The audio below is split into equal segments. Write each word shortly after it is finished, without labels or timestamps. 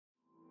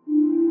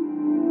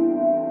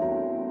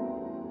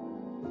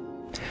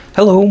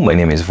Hello, my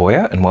name is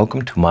Voya and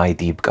welcome to my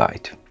deep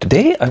guide.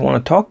 Today I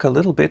want to talk a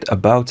little bit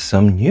about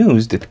some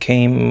news that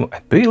came, I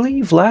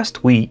believe,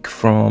 last week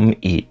from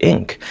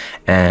e-ink,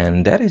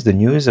 and that is the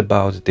news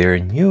about their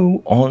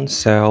new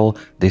on-cell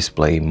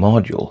display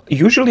module.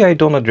 Usually I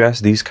don't address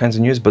these kinds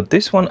of news, but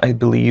this one I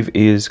believe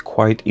is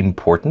quite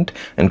important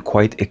and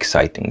quite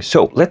exciting.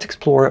 So let's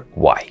explore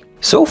why.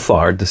 So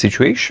far, the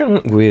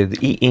situation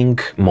with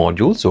e-ink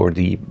modules or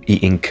the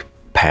e-ink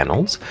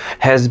panels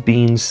has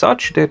been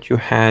such that you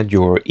had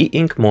your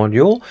e-ink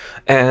module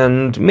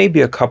and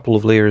maybe a couple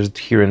of layers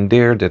here and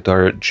there that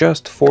are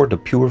just for the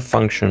pure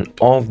function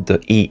of the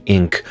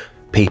e-ink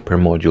paper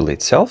module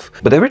itself,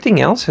 but everything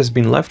else has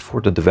been left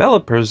for the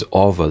developers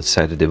of a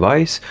said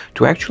device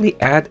to actually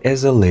add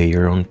as a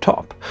layer on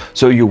top.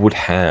 So you would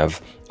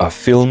have a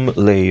film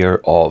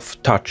layer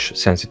of touch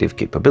sensitive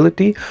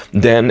capability,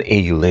 then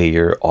a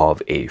layer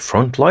of a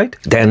front light,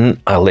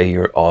 then a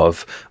layer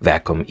of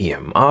vacuum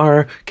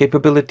EMR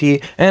capability,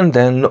 and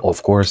then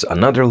of course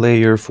another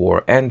layer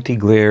for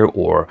anti-glare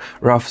or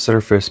rough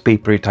surface,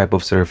 papery type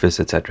of surface,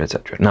 etc,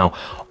 etc. Now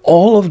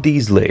all of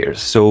these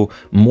layers, so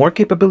more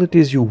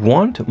capabilities you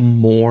want,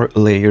 more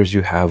layers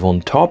you have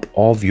on top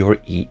of your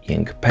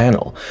e-ink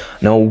panel.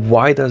 Now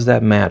why does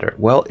that matter?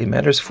 Well, it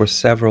matters for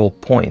several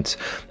points,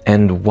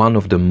 and one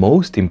of the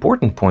most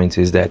important points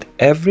is that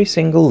every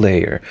single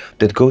layer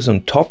that goes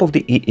on top of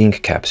the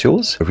e-ink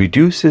capsules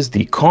reduces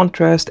the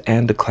contrast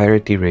and the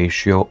clarity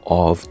ratio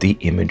of the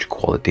image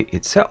quality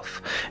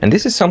itself. And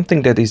this is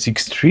something that is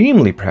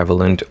extremely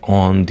prevalent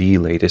on the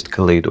latest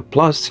Kaleido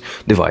Plus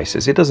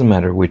devices. It doesn't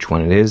matter which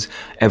one it is,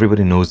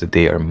 everybody knows that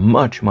they are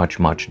much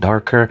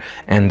darker,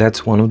 and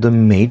that's one of the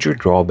major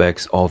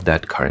drawbacks of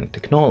that current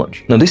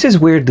technology. Now this is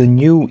where the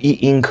new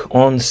e-ink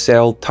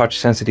on-cell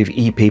touch-sensitive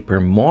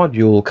ePaper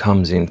module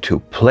comes into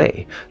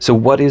play. So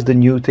what is the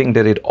new thing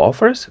that it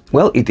offers?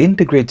 Well, it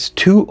integrates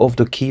two of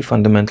the key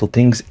fundamental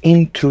things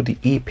into the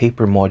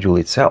ePaper module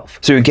itself.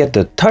 So you get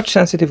the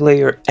touch-sensitive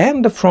layer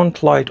and the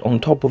front light on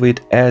top of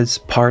it as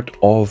part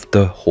of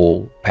the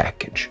whole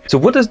package. So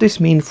what does this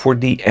mean for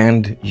the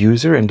end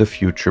user and the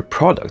future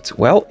products?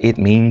 Well, it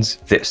means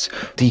this.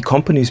 The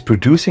companies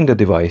producing the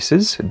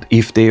devices,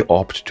 if they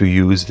opt to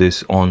use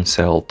this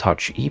on-cell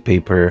touch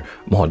ePaper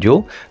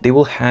module, they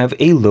will have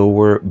a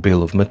lower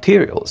bill of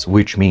materials,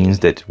 which means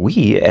that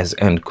we as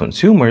end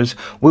consumers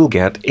will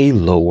get a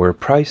lower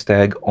price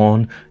tag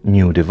on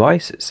new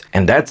devices.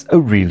 And that's a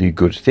really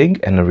good thing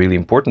and a really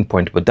important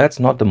point, but that's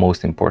not the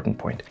most important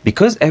point.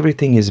 Because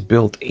everything is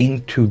built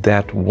into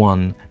that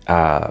one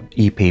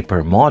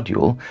ePaper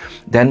module,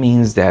 that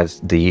means that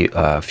the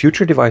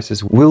future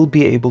devices will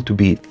be able to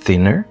be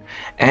thinner,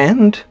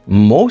 and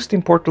most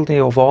importantly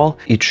of all,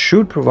 it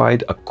should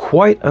provide a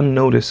quite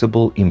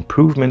unnoticeable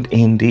improvement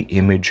in the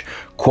image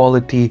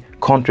quality,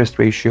 contrast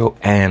ratio,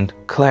 and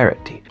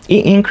clarity.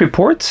 E-ink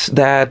reports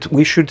that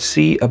we should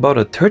see about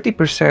a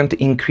 30%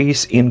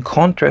 increase in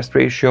contrast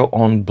ratio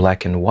on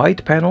black and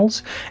white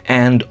panels,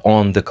 and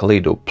on the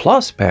Kaleido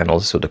Plus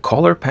panels, so the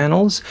color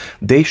panels,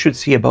 they should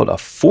see about a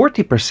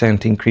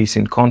 40% increase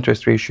in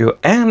contrast ratio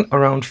and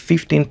around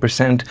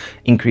 15%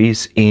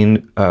 increase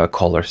in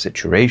color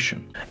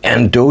saturation.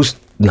 And those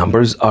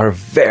numbers are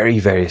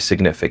very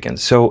significant,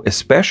 so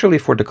especially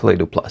for the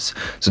Kaleido Plus.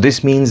 So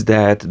this means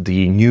that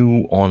the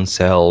new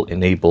on-cell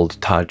enabled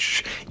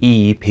touch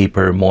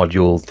e-paper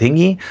module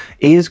thingy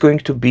is going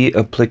to be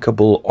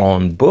applicable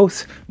on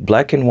both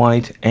black and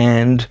white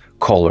and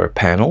color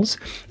panels,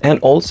 and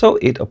also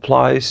it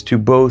applies to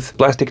both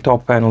plastic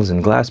top panels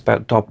and glass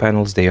top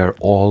panels. They are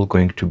all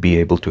going to be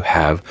able to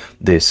have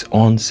this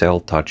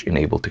on-cell touch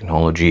enabled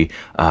technology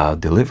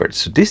delivered.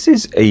 So this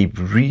is a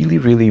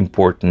really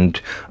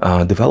important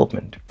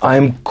development.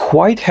 I'm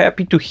quite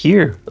happy to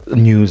hear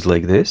news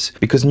like this,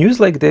 because news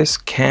like this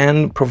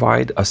can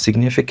provide a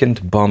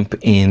significant bump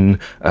in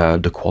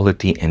the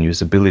quality and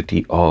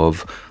usability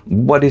of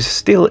what is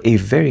still a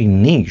very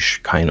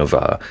niche kind of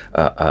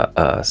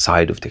a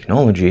side of technology.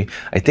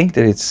 I think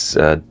that it's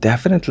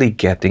definitely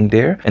getting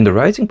there, and the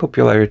rising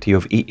popularity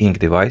of e-ink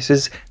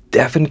devices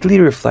definitely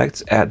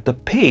reflects at the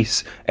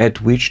pace at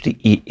which the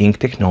e-ink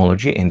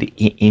technology and the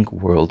e-ink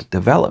world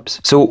develops.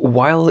 So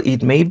while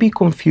it may be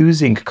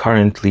confusing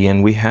currently,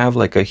 and we have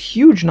like a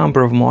huge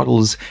number of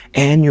models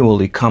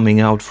annually coming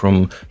out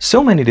from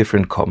so many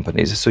different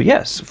companies, so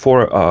yes,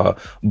 for a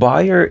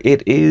buyer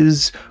it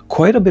is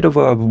quite a bit of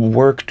a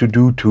work to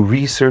do to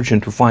research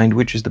and to find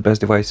which is the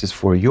best devices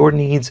for your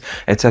needs,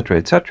 etc,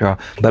 etc.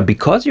 But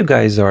because you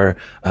guys are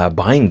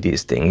buying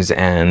these things,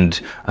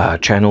 and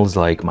channels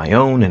like my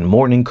own and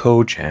Morning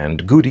Coach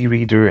and Goody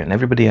Reader and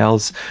everybody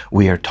else,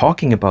 we are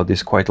talking about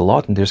this quite a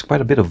lot, and there's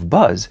quite a bit of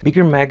buzz.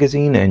 Bigger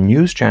magazine and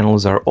news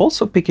channels are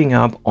also picking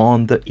up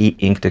on the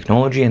e-ink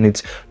technology, and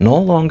it's no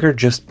longer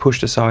just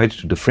pushed aside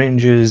to the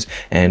fringes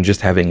and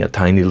just having a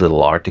tiny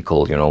little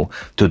article, you know,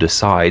 to the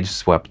side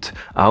swept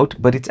out,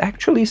 but it's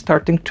actually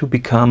starting to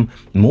become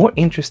more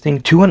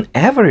interesting to an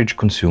average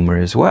consumer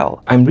as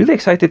well. I'm really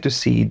excited to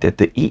see that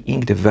the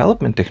e-ink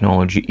development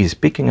technology is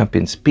picking up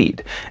in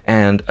speed,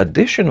 and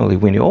additionally,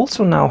 when you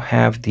also now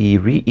have have the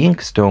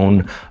re-ink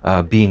stone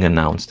being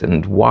announced.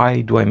 And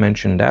why do I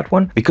mention that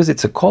one? Because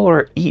it's a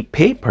color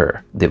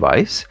ePaper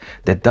device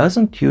that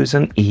doesn't use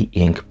an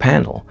e-ink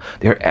panel.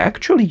 They're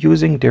actually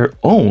using their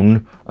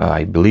own,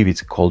 I believe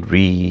it's called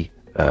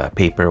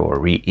paper or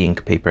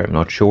re-ink paper, I'm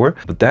not sure,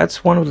 but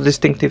that's one of the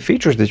distinctive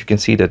features, that you can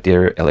see that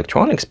their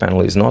electronics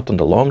panel is not on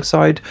the long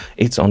side,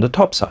 it's on the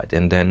top side,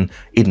 and then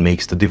it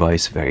makes the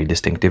device very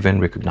distinctive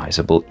and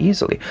recognizable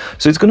easily.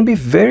 So it's going to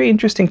be very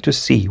interesting to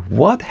see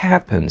what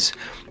happens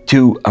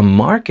to a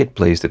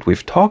marketplace that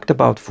we've talked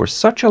about for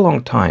such a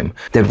long time,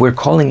 that we're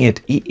calling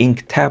it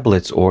e-ink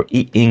tablets or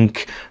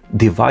e-ink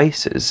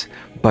devices.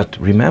 But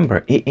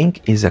remember,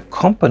 e-ink is a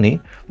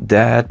company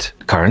that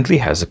currently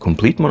has a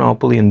complete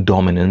monopoly and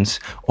dominance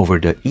over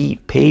the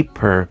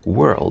e-paper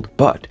world.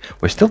 But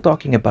we're still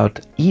talking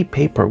about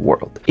e-paper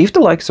world. If the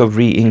likes of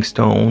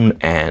Re-Inkstone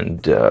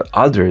and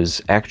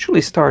others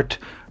actually start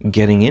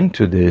getting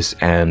into this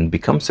and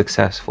become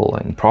successful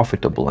and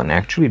profitable and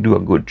actually do a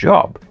good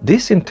job,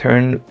 this in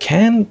turn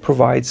can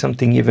provide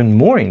something even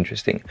more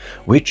interesting,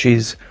 which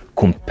is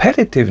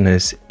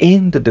competitiveness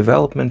in the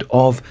development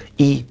of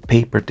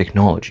e-paper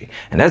technology.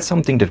 And that's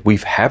something that we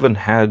haven't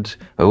had,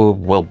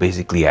 well,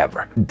 basically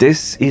ever.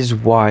 This is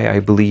why I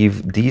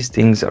believe these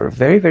things are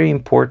very, very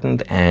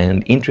important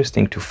and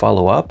interesting to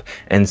follow up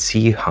and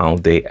see how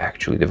they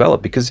actually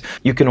develop. Because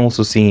you can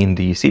also see in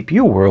the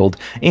CPU world,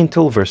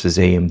 Intel versus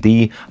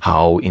AMD,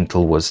 how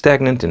Intel was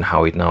stagnant and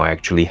how it now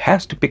actually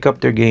has to pick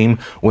up their game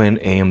when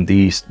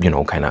AMD, you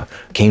know, kind of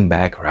came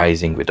back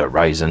rising with a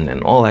Ryzen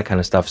and all that kind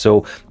of stuff.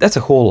 So that's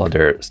a whole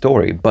other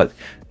story. But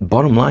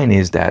bottom line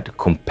is that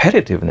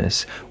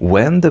competitiveness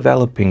when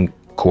developing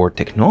core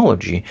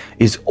technology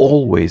is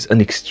always an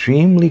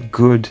extremely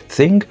good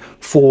thing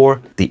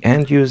for the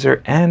end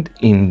user and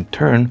in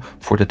turn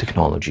for the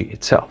technology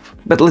itself.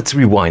 But let's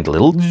rewind a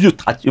little.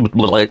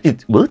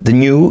 The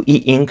new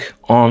e-ink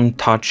on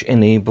touch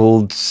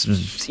enabled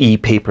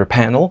e-paper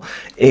panel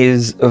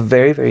is a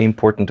very, very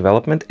important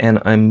development,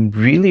 and I'm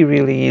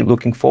really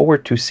looking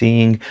forward to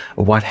seeing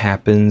what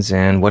happens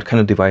and what kind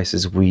of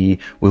devices we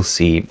will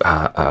see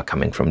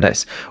coming from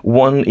this.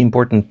 One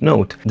important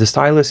note, the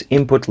stylus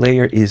input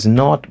layer is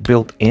not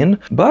built in,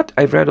 but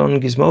I've read on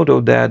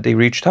Gizmodo that they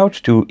reached out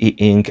to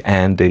e-ink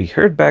and they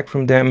heard back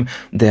from them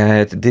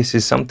that this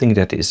is something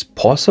that is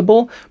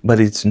possible, but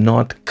it's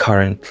not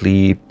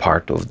currently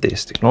part of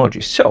this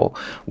technology. So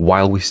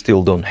while we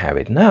still don't have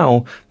it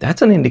now,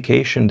 that's an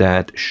indication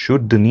that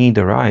should the need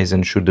arise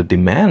and should the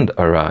demand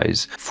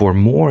arise for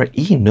more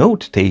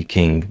e-note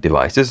taking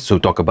devices, so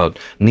talk about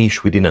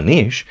niche within a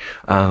niche,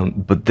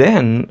 but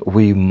then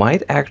we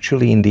might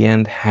actually in the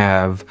end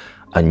have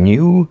a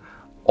new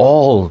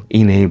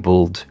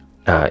all-enabled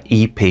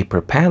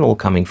e-paper panel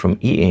coming from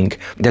e-ink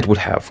that would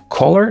have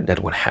color,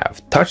 that would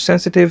have touch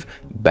sensitive,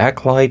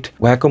 backlight,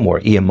 Wacom or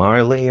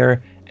EMR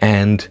layer,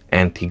 and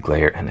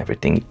anti-glare and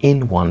everything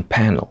in one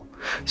panel.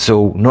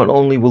 So not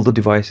only will the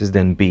devices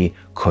then be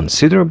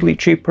considerably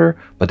cheaper,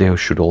 but they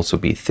should also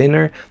be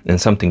thinner.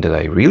 And something that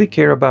I really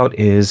care about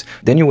is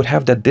then you would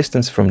have that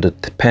distance from the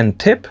pen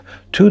tip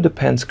to the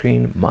pen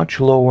screen much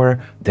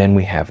lower than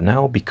we have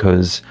now,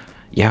 because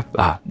yeah,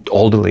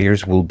 all the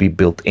layers will be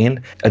built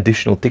in.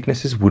 Additional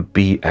thicknesses would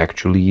be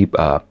actually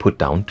put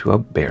down to a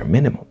bare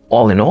minimum.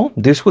 All in all,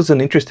 this was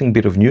an interesting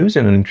bit of news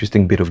and an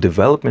interesting bit of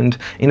development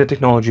in a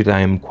technology that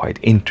I am quite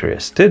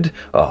interested.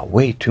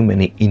 Way too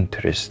many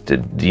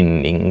interested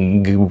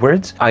in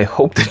words. I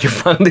hope that you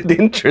found it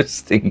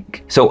interesting.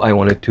 So I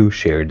wanted to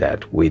share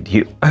that with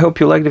you. I hope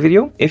you liked the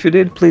video. If you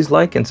did, please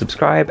like and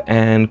subscribe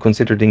and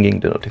consider dinging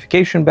the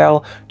notification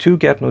bell to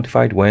get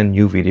notified when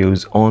new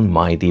videos on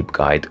My Deep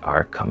Guide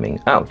are coming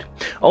out.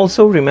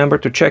 Also, remember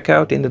to check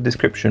out in the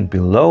description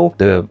below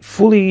the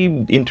fully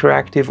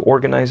interactive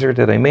organizer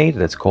that I made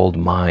that's called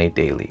My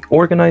Daily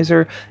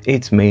Organizer.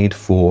 It's made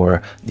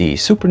for the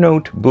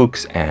Supernote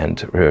books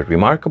and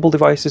Remarkable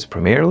devices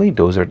primarily.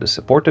 Those are the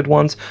supported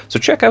ones. So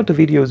check out the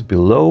videos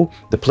below.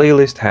 The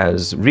playlist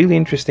has really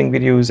interesting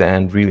videos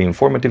and really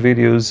informative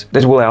videos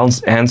that will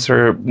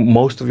answer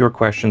most of your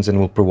questions and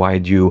will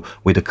provide you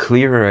with a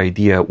clearer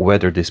idea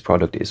whether this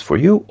product is for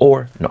you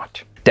or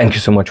not. Thank you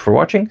so much for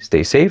watching.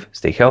 Stay safe,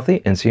 stay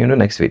healthy, and see you in the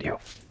next video.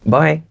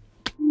 Bye!